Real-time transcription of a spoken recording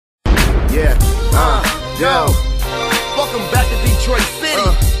Yeah, yo. Welcome back to Detroit City.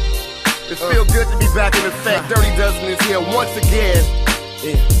 It feels good to be back in effect. Dirty Dozen is here once again.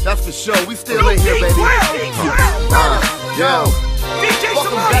 Yeah, that's for sure. We still in here, baby. Yo.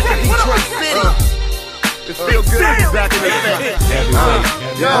 Welcome back to Detroit City. It feels good to be back in effect.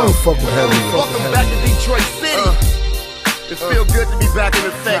 Yo. Welcome back to Detroit City. It feels good to be back in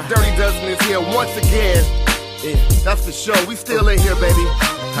effect. Dirty Dozen is here once again. Yeah, that's for sure. We still in here, baby.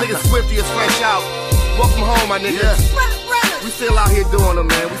 Nigga Swifty is fresh out. Welcome home, my niggas. We still out here doing them,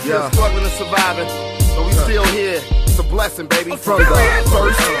 man. We still struggling and surviving, but we still here. It's a blessing, baby. From the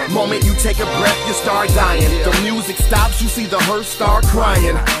first moment you take a breath, you start dying. The music stops, you see the hearse start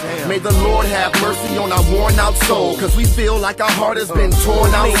crying. May the Lord have mercy on our worn out soul, cause we feel like our heart has been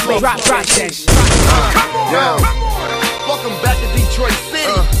torn out. Drop that shit. Come on. Welcome back to Detroit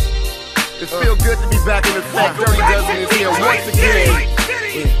City. It feels good to be back in effect. Dirty Dozen is here once again.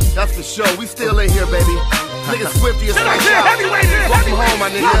 Yeah, that's for sure. We still in here, baby. Nigga Swifty is fresh out. Welcome home, my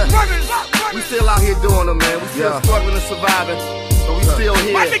nigga. We still out here doing them, man. We still struggling and surviving, but we still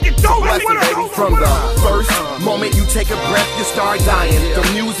here. Blessing, baby. From the first moment you take a breath, you start dying. The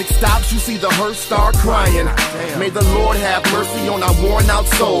music stops, you see the hearse start crying. May the Lord have mercy on our worn out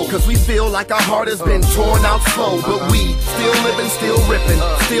soul, cause we feel like our heart has been torn out slow. But we still living, still ripping,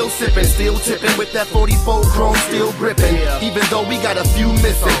 still sipping, still tipping with that 44 chrome still gripping. Even though we got a few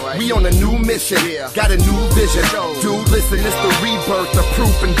missing, we on a new mission, got a new vision. Dude, listen, it's the rebirth, the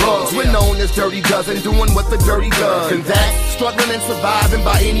proof and bugs. We're known as Dirty Dozen, doing what the dirty does. And that, struggling and surviving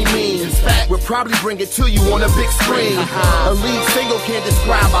by any means. In fact, we'll probably bring it to you on a big screen. A lead single can't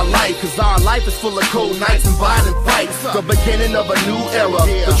describe our life, cause our life is full of cold nights and violent fights. The beginning of a new era,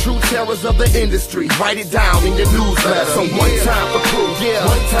 the true terrors of the industry. Write it down in your newsletter. So one time for proof,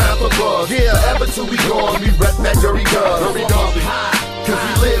 one time for buzz. Forever till we gone, we rep that dirty dub. Cause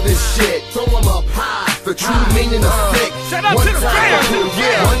we live this shit, throw 'em up high. The true meaning of sick. One time for proof,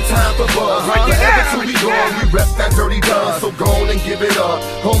 one time for buzz. Forever till we gone, we rep that dirty dub. So go on and give it up,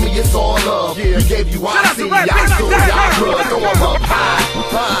 homie, it's all love. We gave you our city, our story, our blood. Throw 'em up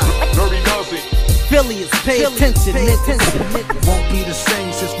high. Dirty Dozen. Phillies, pay attention. Won't be the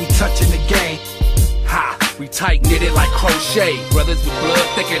same since we touching the game. Ha! We tight knitted like crochet. Brothers with blood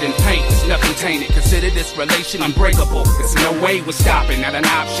thicker than paint. There's nothing tainted. Consider this relation unbreakable. There's no way we're stopping, not an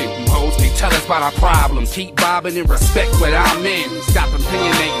option. You hoes can't tell us about our problems. Keep bobbing and respect what I'm in. Stop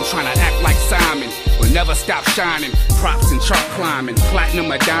opinionating, trying to act like Simon. We'll never stop shining. Props and chart climbing.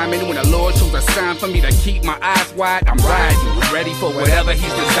 Platinum or diamond. When the Lord shows a sign for me to keep my eyes wide, I'm riding. We're ready for whatever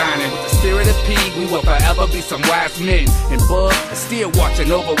he's designing. With the spirit of P, we will forever be some wise men. And Bug is still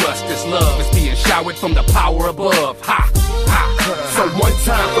watching over us. This love is being showered from the power above. Ha! Ha! So one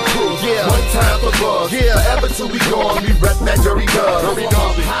time for proof, one time for buzz. Forever till we gone, we rep that dirty dub.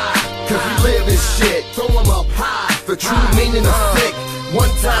 Cause we live this shit, throw 'em up high. The true meaning of sick. One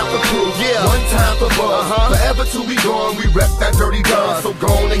time for proof, one time for buzz. Forever till we gone, we rep that dirty dub. So go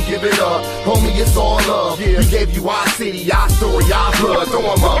on and give it up, homie, it's all love. We gave you our city, our story, our blood. Throw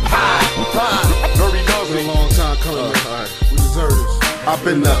 'em up high. Dirty Dozen. Been a long time coming, man. We deserve this. I've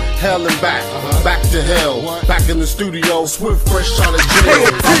been to hell and back, back to hell, back in the studio, Swift fresh out of jail.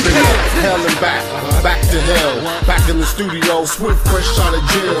 I've been to hell and back to hell, back in the studio, Swift fresh out of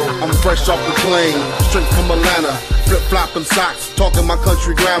jail. I'm fresh off the plane, straight from Atlanta, flip-flopping socks, talking my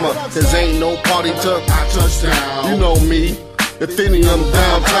country grammar. Cause ain't no party till I touch down. You know me, Athenium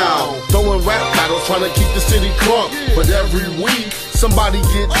downtown, throwing rap battles, trying to keep the city crunk. But every week, somebody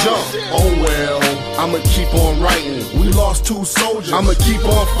get jumped. Oh well, I'ma keep on writing. We lost 2 soldiers, I'ma keep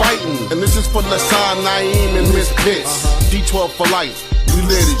on fighting. And this is for Lasan, Naeem, and Miss Pitts. D12 for life, we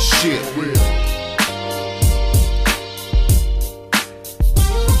live this shit.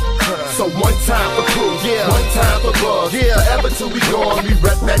 So one time for proof, one time for buzz. Forever till we gone, we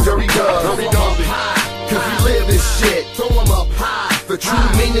rep that dirty dub. Cause we live this shit, throw 'em up high. The true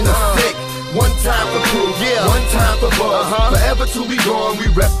meaning of sick. One time for proof, one time for buzz. Forever till we gone, we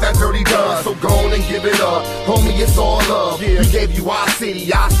rep that dirty dub. So go on and give it up, homie, it's all love. We gave you our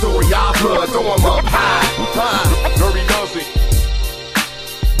city, our story, our blood. Throw 'em up high. Dirty Dozen.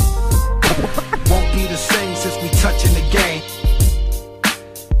 Won't be the same since we touching the game.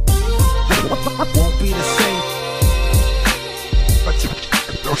 Won't be the same.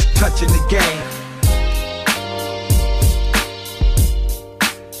 Touching the game.